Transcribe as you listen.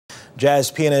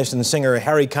Jazz pianist and singer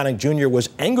Harry Connick Jr. was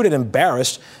angered and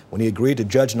embarrassed when he agreed to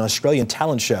judge an Australian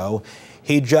talent show.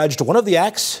 He judged one of the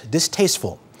acts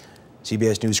distasteful.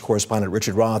 CBS News correspondent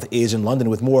Richard Roth is in London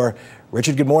with more.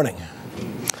 Richard, good morning.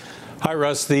 Hi,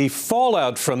 Russ. The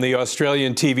fallout from the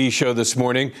Australian TV show this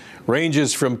morning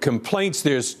ranges from complaints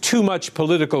there's too much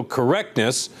political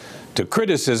correctness to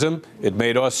criticism it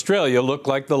made Australia look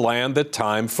like the land that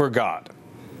time forgot.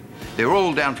 They're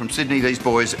all down from Sydney, these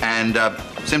boys, and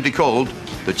simply called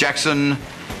the Jackson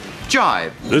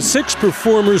Jive. The 6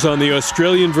 performers on the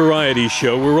Australian variety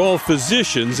show were all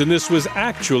physicians, and this was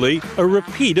actually a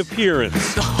repeat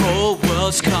appearance. The whole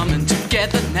world's coming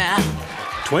together now.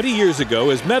 20 years ago,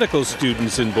 as medical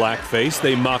students in blackface,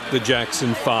 they mocked the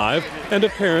Jackson 5, and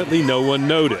apparently no one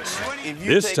noticed.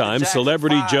 This time,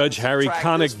 celebrity judge Harry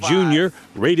Connick Jr.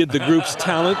 rated the group's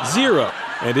talent 0,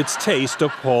 and its taste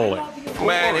appalling.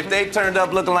 Man, if they turned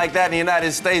up looking like that in the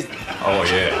United States, oh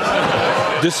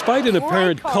yeah. Despite an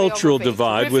apparent cultural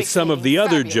divide with some of the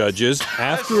other judges,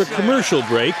 after a commercial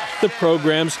break, the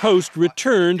program's host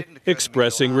returned,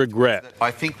 expressing regret.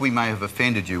 I think we may have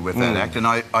offended you with that act, and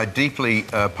I deeply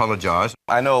apologise.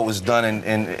 I know it was done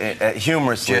in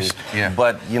humorously,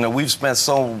 but, you know, we've spent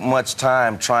so much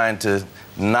time trying to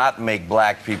not make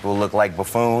black people look like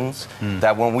buffoons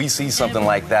that when we see something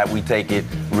like that, we take it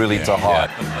really to heart.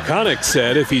 Connick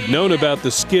said if he'd known about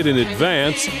the skit in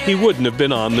advance, he wouldn't have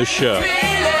been on the show.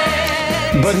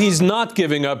 But he's not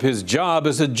giving up his job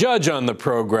as a judge on the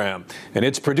program, and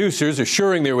its producers,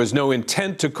 assuring there was no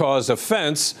intent to cause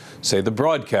offense, say the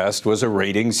broadcast was a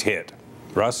ratings hit.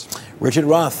 Russ? Richard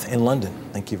Roth in London.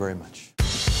 Thank you very much.